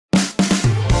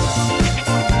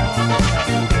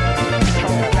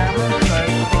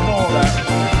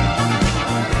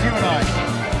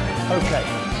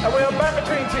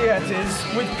Superyacht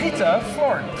is with Peter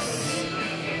Florence.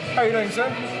 How are you doing, sir?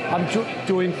 I'm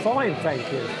doing fine,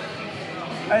 thank you.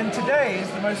 And today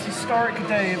is the most historic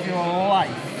day of your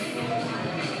life.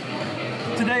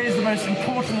 Today is the most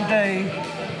important day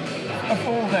of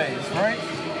all days, right?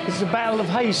 It's the Battle of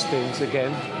Hastings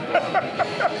again.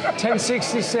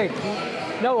 1066.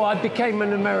 No, I became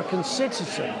an American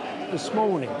citizen this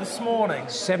morning. This morning?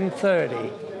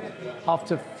 7:30,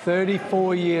 after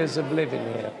 34 years of living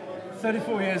here.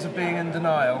 34 years of being in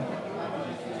denial.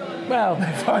 Well,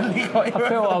 They finally got you I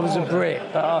felt over I the was a border. Brit,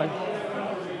 but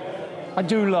I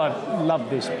do love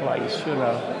this place, you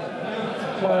know.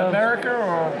 What, America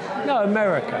or? No,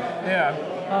 America. Yeah.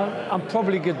 I'm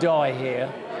probably going to die here.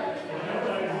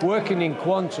 Working in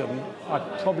quantum, I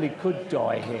probably could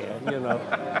die here, you know.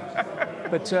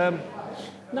 But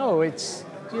no, it's,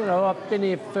 you know, I've been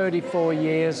here 34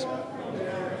 years.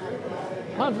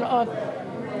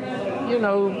 You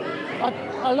know,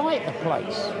 I like the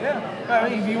place. Yeah.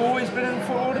 Have you always been in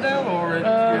Fort Lauderdale, or did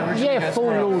you originally Yeah, go Fort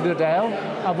somewhere else? Lauderdale.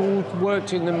 I've all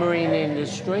worked in the marine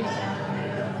industry.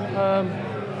 And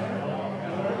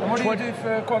what do you do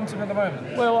for quantum at the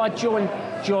moment? Well, I joined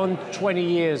John 20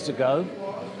 years ago,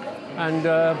 and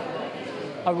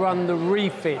I run the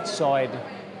refit side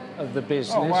of the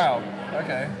business. Oh, wow.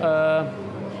 Okay.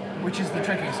 Which is the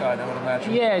tricky side, I would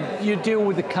imagine. Yeah, you deal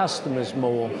with the customers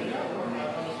more.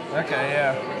 Okay,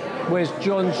 yeah. Whereas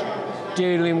John's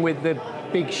dealing with the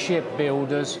big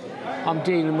shipbuilders, I'm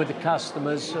dealing with the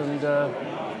customers, and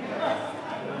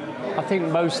I think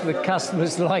most of the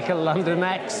customers like a London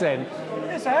accent.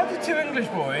 Yeah, so how did two English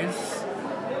boys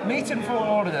meet in Fort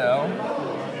Lauderdale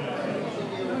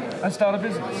and start a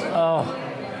business?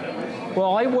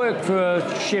 Well, I worked for a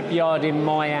shipyard in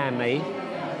Miami,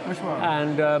 Which one?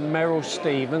 and Merrill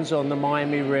Stevens on the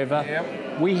Miami River. Yep.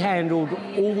 We handled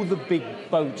all the big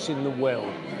boats in the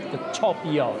world, the top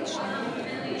yachts.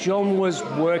 John was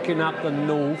working up the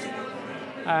north,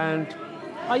 and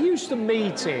I used to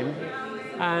meet him,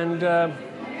 and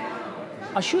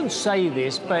I shouldn't say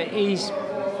this, but he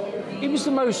was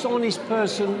the most honest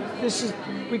person.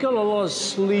 We got a lot of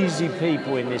sleazy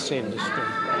people in this industry,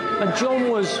 and John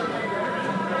was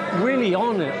really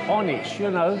honest, you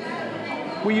know.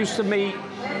 We used to meet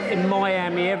in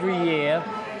Miami every year,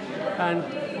 and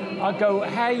I go,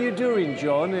 "How you doing,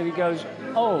 John?" And he goes,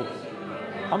 "Oh,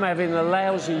 I'm having a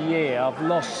lousy year. I've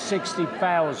lost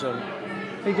 60,000.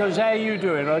 He goes, "How you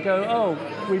doing?" I go, "Oh,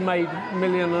 we made $1.5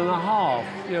 million,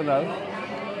 you know."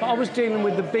 But I was dealing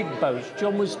with the big boats.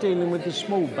 John was dealing with the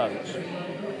small boats.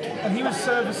 And he was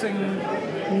servicing...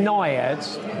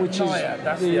 Naiads, which Naiad, is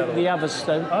that's the other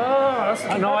stone. Oh, that's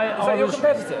the And is that your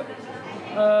competitor?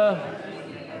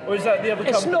 Or is that the other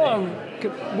It's company?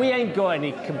 not. We ain't got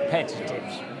any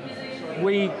competitors.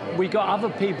 We got other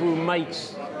people who make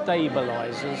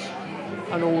stabilizers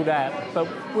and all that, but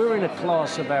we're in a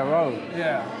class of our own.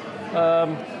 Yeah.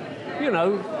 You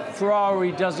know,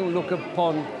 Ferrari doesn't look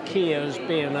upon Kia as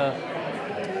being a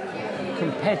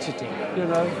competitive. You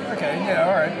know. Okay. Yeah.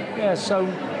 All right. Yeah. So,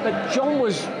 but John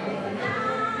was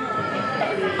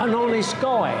an honest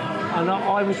guy, and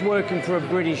I was working for a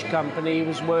British company. He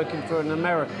was working for an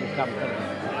American company.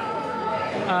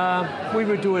 We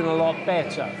were doing a lot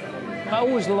better. I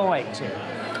always liked him.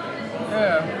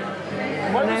 Yeah.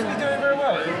 Why wasn't he doing very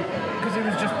well? Because he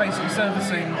was just basically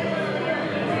servicing...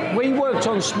 We worked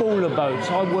on smaller boats.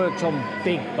 I worked on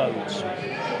big boats,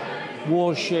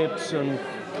 warships and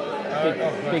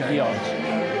big yachts.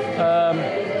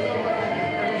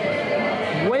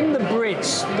 When the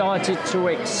Brits started to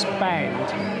expand,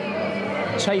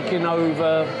 taking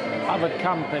over other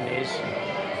companies,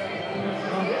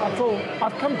 I thought,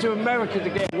 I've come to America to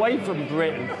get away from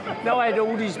Britain. Now I had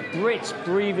all these Brits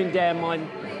breathing down my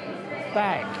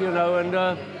back, you know, and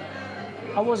I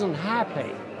wasn't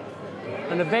happy.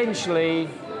 And eventually,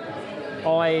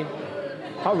 I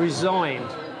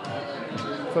resigned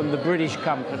from the British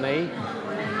company,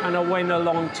 and I went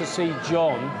along to see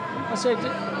John. I said,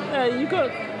 "You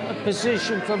got a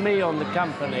position for me on the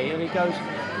company?" And he goes,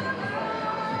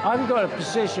 "I haven't got a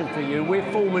position for you. We're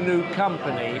forming a new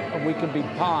company and we can be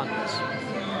partners."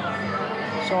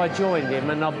 So I joined him,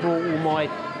 and I brought all my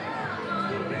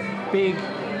big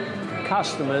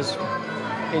customers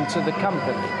into the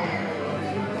company.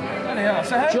 Yeah,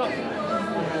 so how...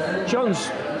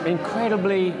 John's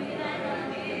incredibly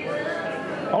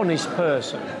honest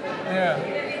person. Yeah.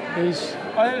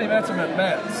 I only met him at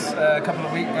Metz a couple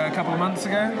of months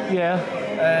ago. Yeah.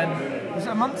 And was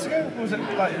it a month ago? Or was it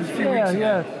like a few weeks ago?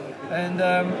 Yeah. And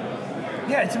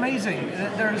yeah, it's amazing.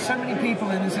 There are so many people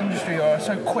in this industry who are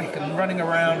so quick and running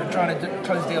around and trying to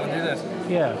close the deal and do this.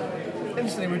 Yeah.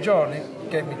 Instantly with John,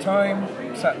 gave me time,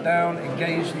 sat down,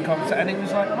 engaged in conversation, and it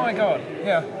was like, my God,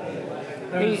 yeah.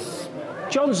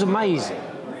 John's amazing.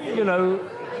 You know,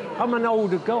 I'm an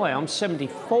older guy. I'm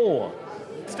 74.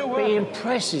 Still But working. he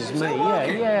impresses me. Still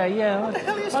working? Yeah. What the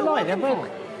hell are you still I like working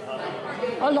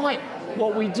that. for? I like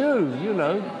what we do, you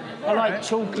know. I like Alright.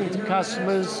 talking to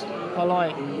customers. I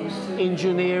like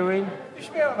engineering. You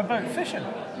should be out on the boat fishing.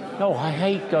 No, I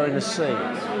hate going to sea.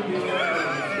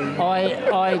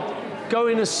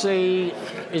 Going to sea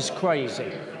is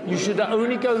crazy. You should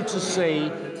only go to sea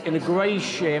in a grey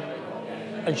ship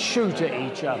and shoot at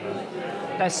each other.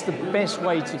 That's the best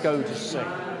way to go to sea.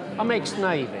 I'm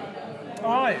ex-Navy.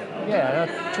 All right.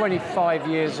 Yeah, 25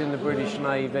 years in the British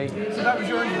Navy. So that was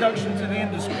your introduction to the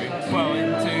industry? Well,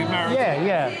 into maritime.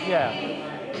 Yeah.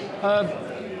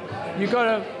 You got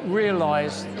to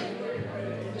realise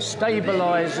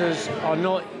stabilisers are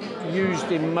not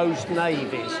used in most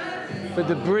navies, but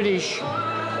the British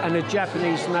and the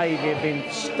Japanese Navy have been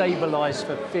stabilised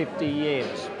for 50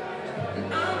 years.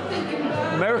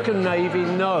 American Navy,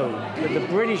 no, but the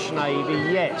British Navy,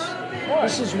 yes. Why?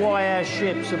 This is why our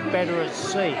ships are better at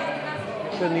sea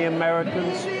than the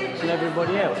Americans and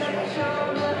everybody else.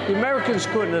 The Americans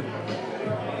couldn't have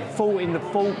fought in the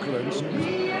Falklands.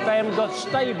 They haven't got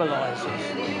stabilisers.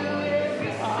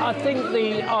 I think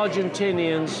the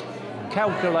Argentinians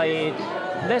calculated,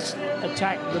 let's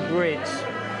attack the Brits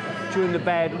during the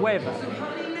bad weather.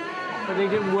 But they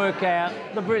didn't work out.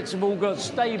 The Brits have all got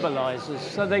stabilisers,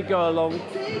 so they go along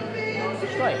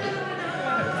straight.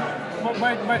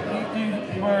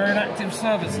 You were in active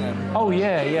service then? Oh,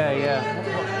 yeah.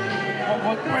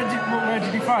 Where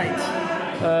did you fight?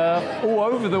 All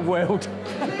over the world.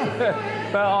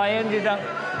 But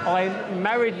I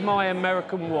married my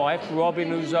American wife, Robin,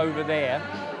 who's over there,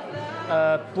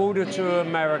 brought her to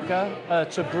America,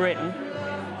 to Britain,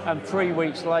 and 3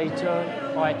 weeks later,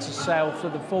 I had to sail for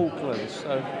the Falklands,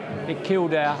 so it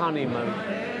killed our honeymoon.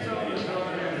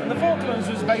 And the Falklands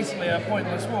was basically a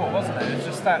pointless war, wasn't it? It was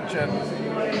just Thatcher.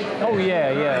 Oh,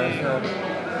 yeah.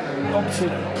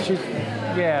 Obstinate.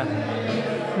 Yeah,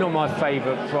 not my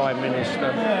favourite Prime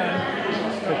Minister. Yeah.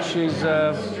 But she's,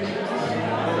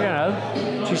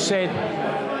 she said,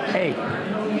 hey,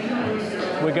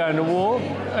 we're going to war,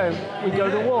 we go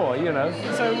to war, you know.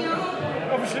 So,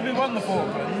 obviously we won the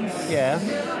Falklands. Yeah.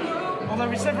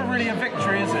 Although it's never really a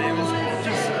victory, is it? It was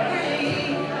just...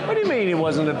 What do you mean it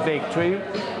wasn't a victory?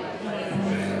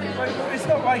 It's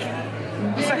not like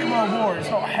the Second World War, it's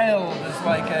not hailed as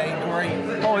like a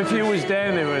great... Oh, if you was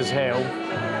down there as hell.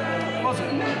 Was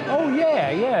it? Oh, yeah,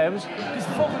 it was... Because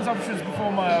the Falklands obviously was before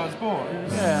I was born. It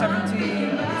was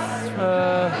 70...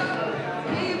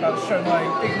 I'll show my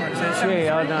ignorance here. Gee,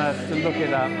 I don't have to look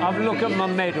it up. I'll look at my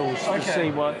medals to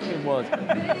see what it was.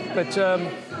 But,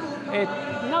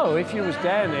 no, if you was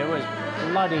down there, it was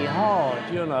bloody hard,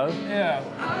 you know. Yeah.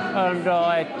 And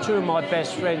I had two of my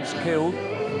best friends killed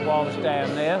while I was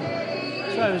down there.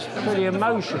 So it was pretty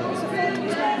emotional. Was the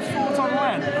Falklands War fought on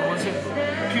land, or was it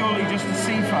purely just a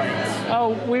sea fight?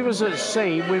 Oh, we was at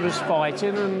sea, we was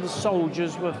fighting, and the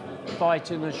soldiers were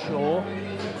fighting ashore.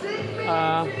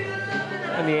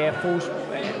 And the Air Force,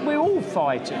 we're all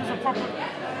fighting.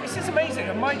 This is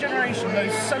amazing. My generation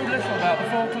knows so little about the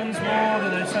Falklands War, they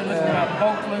know so little about the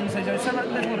Falklands, they know so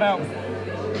little about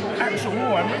actual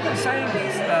war. I'm really saying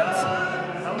this,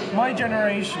 that my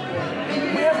generation,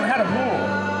 we haven't had a war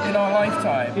in our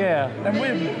lifetime. Yeah. And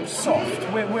we're soft,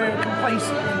 we're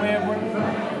complacent,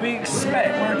 we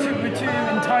expect, we're too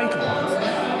entitled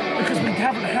because we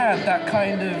haven't had that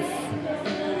kind of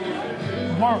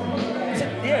war.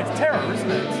 Yeah, it's terror, isn't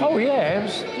it? Oh, yeah,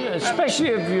 especially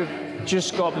if you've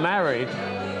just got married.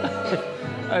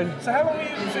 And so how long were you...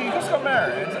 So you just got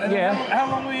married? And yeah. How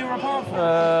long were you apart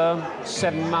for?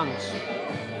 7 months.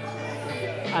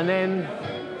 And then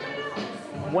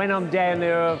when I'm down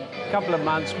there a couple of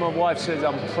months, my wife says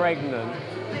I'm pregnant.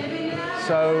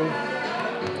 So...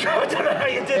 I don't know how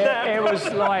you did that. It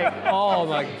was like, oh,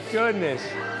 my goodness.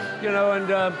 You know,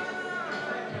 and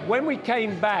when we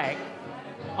came back,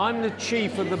 I'm the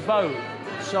chief of the boat,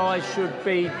 so I should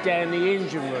be down the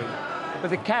engine room. But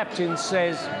the captain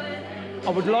says, I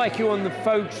would like you on the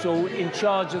forecastle in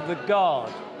charge of the guard.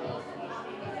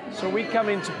 So we come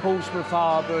into Portsmouth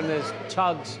Harbour and there's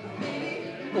tugs,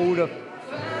 all the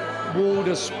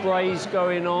water sprays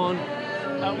going on.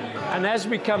 And as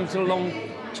we come to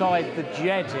alongside the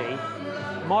jetty,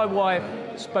 my wife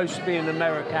is supposed to be in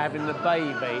America having the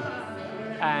baby,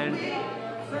 and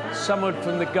someone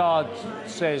from the guard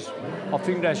says, I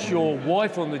think that's your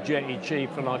wife on the jetty,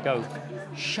 Chief. And I go,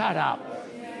 shut up.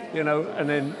 You know, and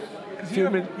then... You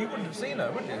wouldn't have seen her,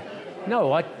 would you?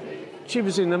 No, she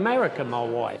was in America, my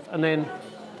wife, and then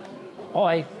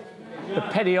the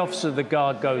petty officer of the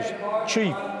guard goes,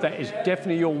 "Chief, that is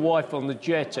definitely your wife on the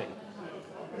jetty."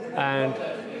 And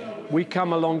we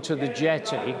come along to the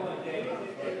jetty,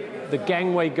 the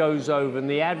gangway goes over, and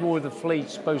the Admiral of the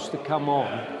Fleet's supposed to come on,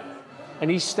 and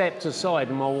he stepped aside,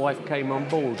 and my wife came on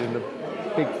board in a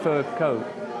big fur coat,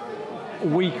 a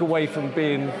week away from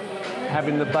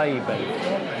having the baby.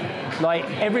 Like,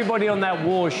 everybody on that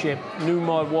warship knew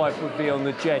my wife would be on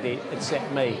the jetty,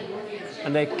 except me.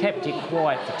 And they kept it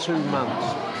quiet for 2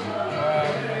 months.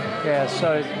 Yeah,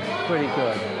 so it's pretty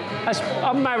good.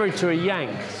 I'm married to a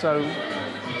Yank, so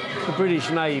the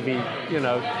British Navy, you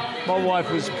know, my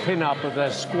wife was pin-up of their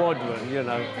squadron, you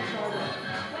know.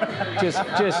 Just,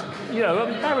 you know,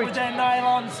 I'm married. With their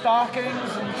nylon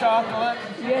stockings and chocolate.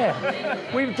 Yeah.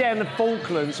 We were down the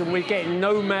Falklands and we're getting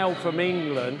no mail from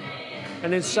England,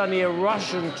 and then suddenly a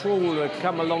Russian trawler had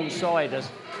come alongside us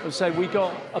and said, "We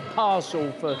got a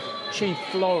parcel for Chief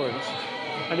Florence,"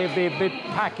 and it'd be a big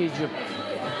package of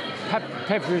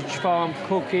Pepperidge Farm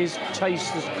cookies,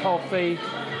 Taster's coffee,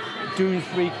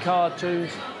 Doonesbury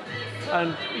cartoons,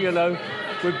 and, you know,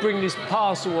 we'd bring this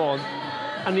parcel on,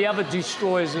 and the other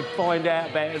destroyers would find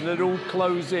out about it, and they'd all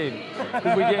close in.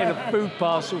 We're getting a food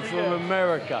parcel from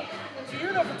America. So you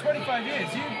were there for 25 years.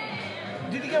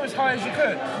 Did you go as high as you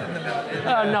could in the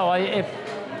middle? No,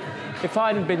 if I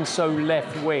hadn't been so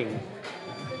left-wing,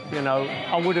 you know,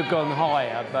 I would have gone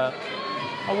higher, but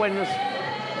I went as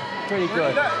pretty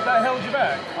good. Really? That held you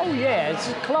back? Oh, yeah, it's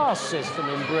a class system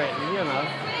in Britain, you know.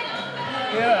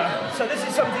 Yeah, so this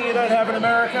is something you don't have in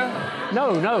America?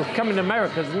 No, coming to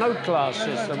America, there's no class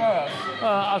system. No class.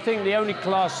 I think the only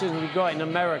class system we've got in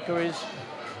America is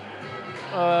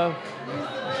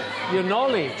your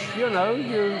knowledge, you know,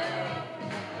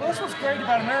 Well, that's what's great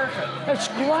about America. That's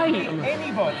great.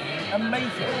 Anybody and make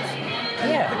it.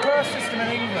 And yeah. The class system in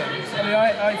England. I mean,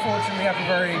 I fortunately have a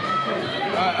very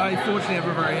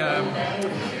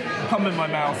hum in my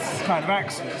mouth kind of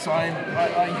accent. So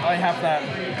I have that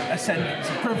ascendance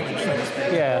of privilege, so to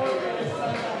speak. Yeah.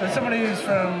 But somebody who's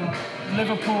from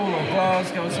Liverpool or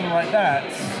Glasgow or something like that,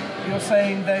 you're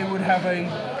saying they would have a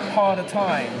harder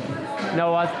time.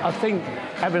 No, I think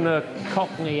having a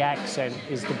Cockney accent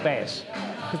is the best.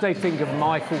 Because they think of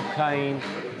Michael Caine,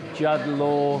 Judd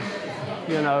Law,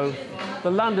 you know.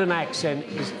 The London accent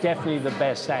is definitely the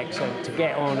best accent to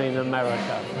get on in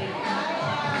America.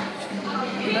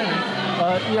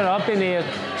 You know, I've been here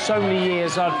so many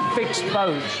years, I've fixed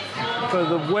boats for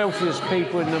the wealthiest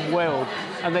people in the world,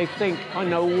 and they think I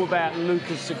know all about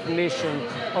Lucas Ignition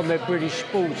on their British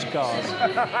sports cars.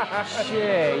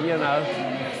 Yeah, you know.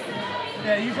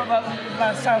 Yeah, you've got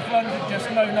that South London, just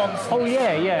no nonsense. Oh,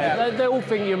 yeah. They all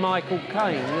think you're Michael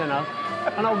Caine, you know.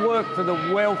 And I work for the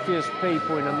wealthiest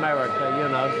people in America, you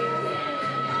know,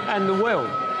 and the world.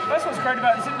 That's what's great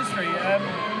about this industry. I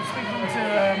was speaking to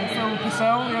Phil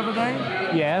Purcell the other day.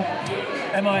 Yeah.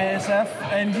 MISF,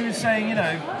 and he was saying, you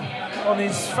know, on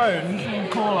his phone, he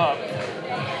can call up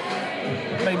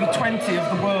maybe 20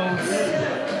 of the world's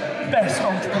best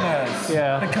entrepreneurs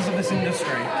because of this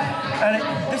industry. And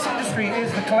this industry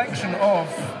is the collection of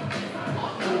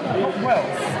not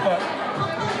wealth, but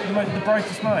the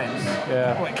brightest minds.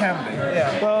 Yeah. Well, it can be.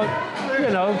 Yeah. Well, you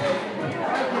know,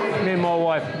 me and my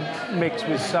wife mix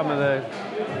with some of the...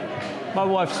 My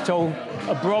wife's told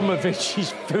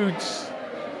Abramovich's food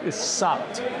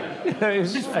sucked. You know, it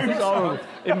was horrible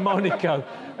in Monaco.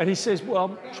 And he says, well,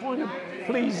 I'm trying to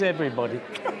please everybody.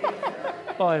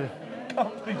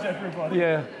 Can't please everybody.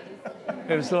 Yeah.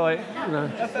 It was like, you know...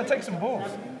 That takes some balls.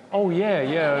 Oh,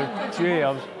 yeah. Gee,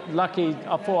 I was lucky.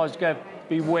 I thought I was going to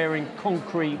be wearing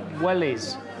concrete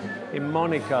wellies in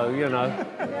Monaco, you know.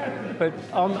 But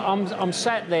I'm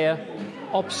sat there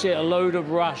opposite a load of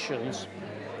Russians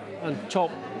and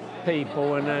top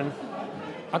people, and then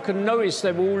I can notice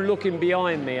they were all looking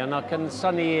behind me, and I can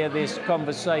suddenly hear this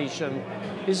conversation.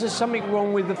 Is there something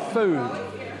wrong with the food?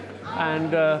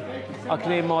 And I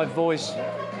can hear my voice,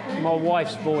 my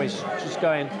wife's voice, just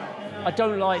going, I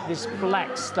don't like this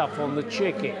black stuff on the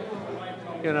chicken.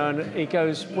 You know, and he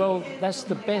goes, well, that's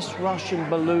the best Russian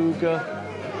beluga,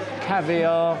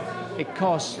 caviar. It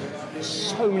costs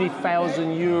so many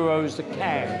thousand euros a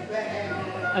can.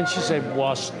 And she said, well,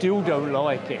 I still don't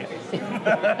like it.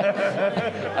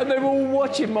 And they were all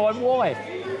watching my wife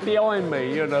behind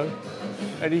me, you know.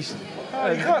 And he's...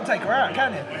 you can't take her out,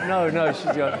 can you? No,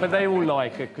 she's got... But they all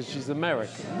like her because she's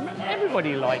American.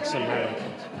 Everybody likes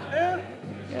Americans. Yeah?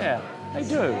 Yeah, they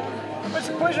do. It's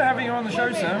a pleasure having you on the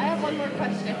show, Sam. I have one more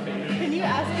question. Can you you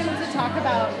ask him to talk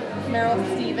about Merrill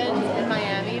Stevens in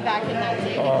Miami back in that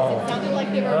day? Because it sounded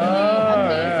like they were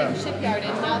really amazing shipyard,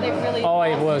 and now they've really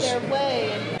lost their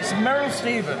way. So Merrill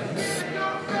Stevens,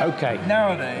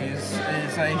 nowadays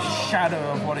is a shadow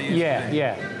of what he used to be.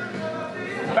 Yeah.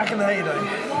 Back in the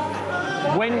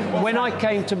heyday. When I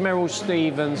came to Merrill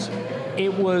Stevens,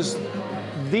 it was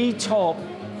the top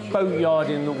boatyard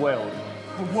in the world.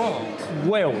 The world?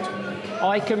 World.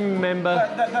 I can remember...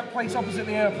 That place opposite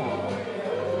the airport?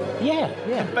 Yeah.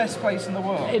 The best place in the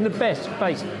world? In the best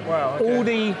place. Wow, okay. All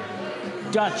the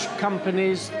Dutch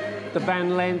companies, the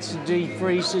Van Lents, the De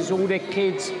Vrieses, all their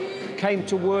kids came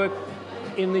to work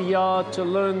in the yard to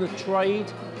learn the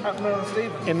trade. At Merrill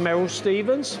Stevens? In Merrill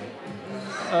Stevens.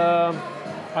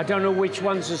 I don't know which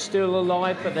ones are still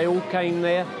alive, but they all came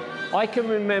there. I can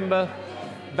remember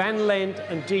Van Lent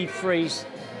and De Vries,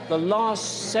 the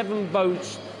last 7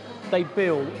 boats they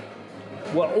built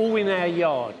were all in our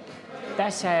yard.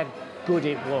 That's how good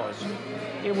it was.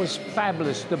 It was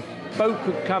fabulous. The boat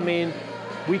could come in,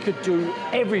 we could do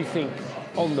everything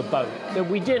on the boat. That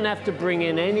we didn't have to bring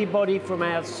in anybody from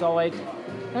outside.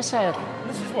 That's how...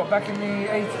 This is what, back in the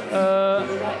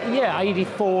 80s? Yeah,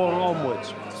 84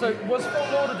 onwards. So was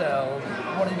Fort Lauderdale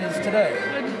what it is today?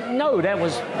 No, that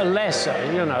was a lesser,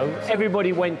 you know.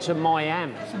 Everybody went to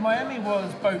Miami. So Miami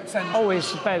was boat central? Oh,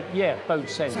 it's about, boat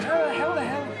central. So how the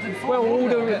hell did Fort Well, all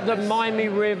Lauderdale the Miami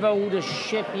River, all the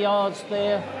shipyards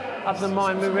there, up the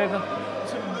Miami River,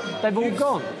 they've all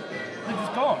gone. They've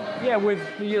just gone? Yeah, with,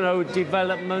 you know,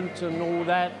 development and all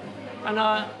that. And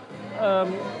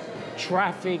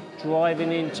traffic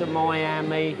driving into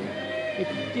Miami,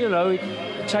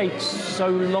 it takes so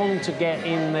long to get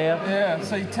in there. Yeah,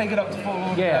 so you take it up to Fort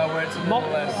Lauderdale where it's a little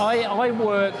less.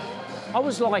 I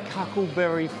was like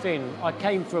Huckleberry Finn. I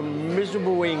came from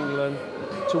miserable England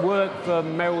to work for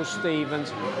Merrill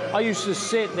Stevens. I used to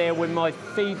sit there with my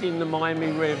feet in the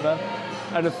Miami River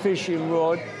and a fishing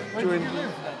rod. Where did you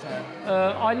live at that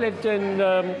time? I lived in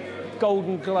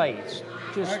Golden Glades,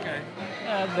 just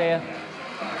out there.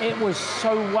 It was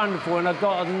so wonderful, and I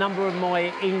got a number of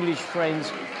my English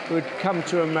friends who had come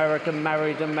to America,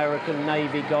 married American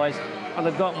Navy guys, and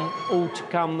I got them all to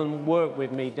come and work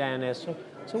with me down there. So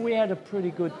we had a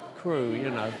pretty good crew, you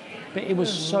know. But it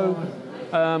was so...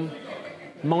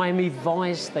 Miami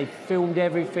Vice, they filmed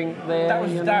everything there. That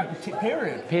was that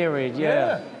period? Period,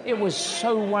 yeah. It was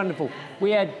so wonderful. We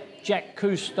had Jack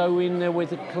Cousteau in there with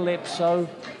the Calypso,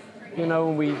 you know,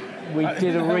 and we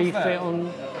did a refit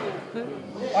on...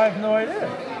 I have no idea.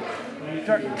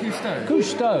 Jack Cousteau?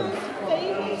 Cousteau.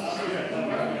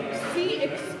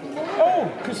 Oh,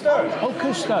 Cousteau. Oh,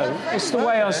 Cousteau. It's the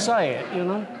way I say it, you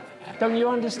know. Don't you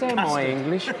understand my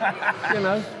English? You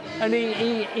know. And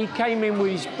he came in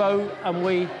with his boat,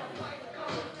 and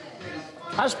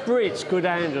us Brits could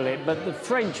handle it, but the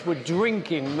French were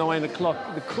drinking 9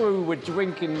 o'clock. The crew were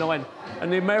drinking 9,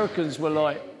 and the Americans were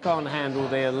like, can't handle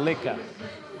their liquor.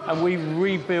 And we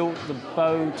rebuilt the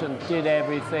boat and did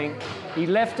everything. He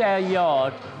left our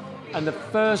yard, and the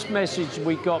first message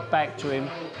we got back to him,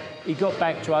 he got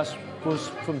back to us, was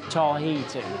from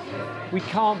Tahiti. We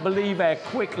can't believe how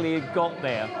quickly it got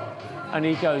there. And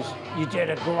he goes, you did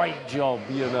a great job,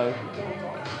 you know.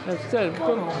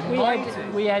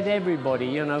 We had everybody,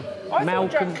 you know. I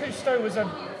thought Jack Cousteau was a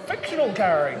fictional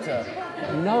character.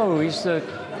 No, he's the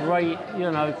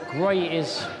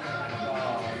greatest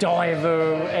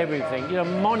diver, everything. You know,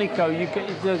 Monaco,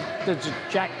 there's a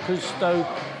Jack Cousteau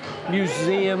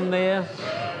museum there.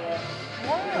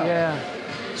 Wow. Yeah.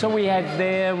 So we had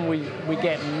them, we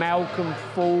get Malcolm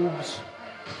Forbes.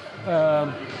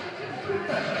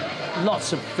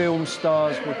 Lots of film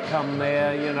stars would come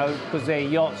there, you know, because their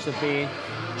yachts are big.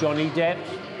 Johnny Depp's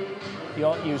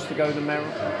yacht used to go to Merrill.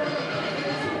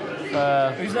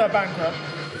 He's not bankrupt.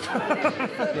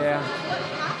 Yeah.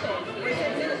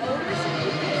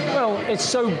 Well, it's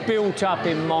so built up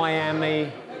in Miami. You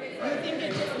think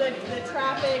it's just the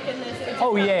traffic and this?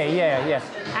 Oh, yeah.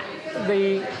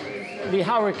 The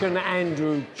Hurricane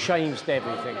Andrew changed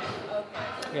everything.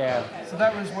 Yeah. So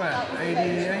that was when?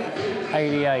 88?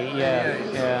 88,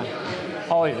 yeah.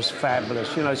 Oh, it was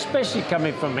fabulous, you know, especially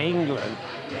coming from England.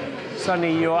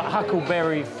 Suddenly you're at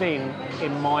Huckleberry Finn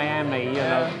in Miami, you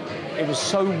know. It was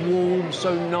so warm,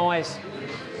 so nice.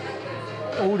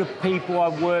 All the people I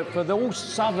worked for, they're all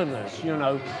Southerners, you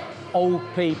know. Old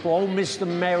people, old Mr.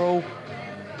 Merrill,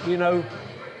 you know,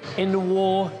 in the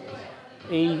war,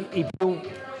 he built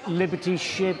Liberty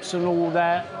ships and all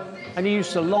that. And he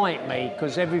used to like me,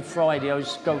 because every Friday I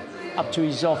used to go up to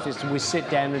his office and we'd sit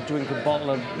down and drink a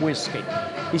bottle of whiskey.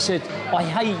 He said, I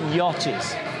hate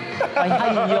yachties. I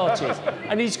hate yachties.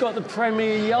 And he's got the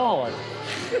premier yard.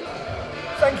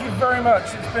 thank you very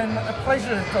much. It's been a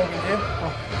pleasure talking to you.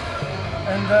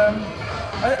 And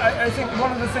I think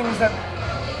one of the things that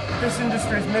this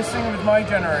industry is missing with my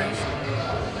generation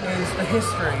is the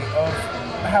history of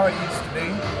how it used to be.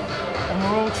 And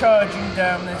we're all charging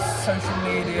down this social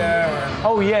media and...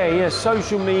 Oh yeah,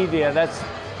 social media, that's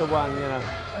the one, you know.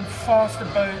 And faster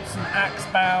boats and axe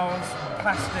bows, and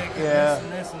plastic, and this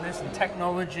and this and this, and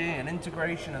technology and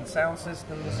integration and sound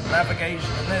systems and navigation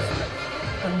and this and that.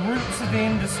 The roots of the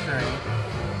industry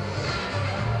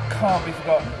can't be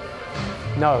forgotten.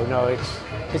 No,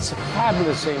 it's a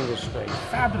fabulous industry.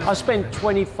 Fabulous. I spent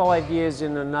 25 years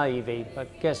in the Navy, but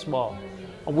guess what?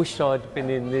 I wish I'd been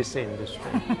in this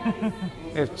industry.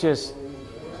 It's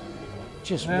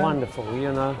just wonderful,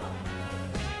 you know.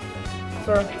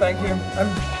 Sir, thank you, and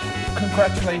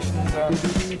congratulations on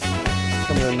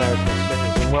becoming an American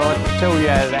citizen. Well, I can tell you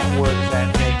how that works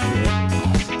out next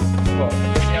year.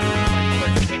 what?